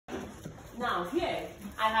Now here,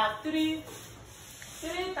 I have 3.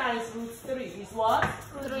 3 times root 3 is what?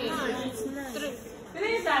 3. 3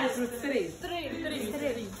 times root 3.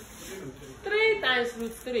 3 times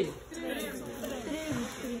root 3.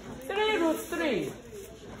 3 root 3.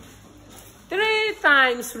 3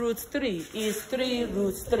 times root 3 is 3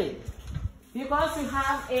 root 3. Because you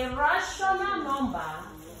have a rational number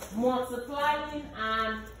multiplying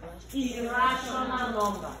an irrational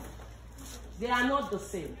number. They are not the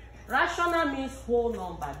same. Rational means whole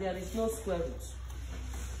number. There is no square root.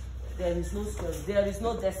 There is no square root. There is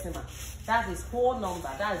no decimal. That is whole number.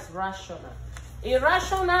 That is rational.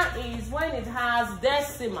 Irrational is when it has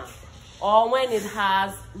decimal or when it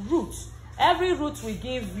has root. Every root will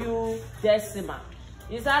give you decimal.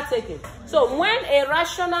 Is that taken? So when a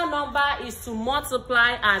rational number is to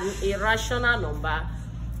multiply an irrational number,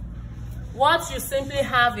 what you simply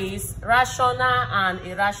have is rational and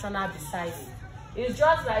irrational beside it. It's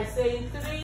just like saying 3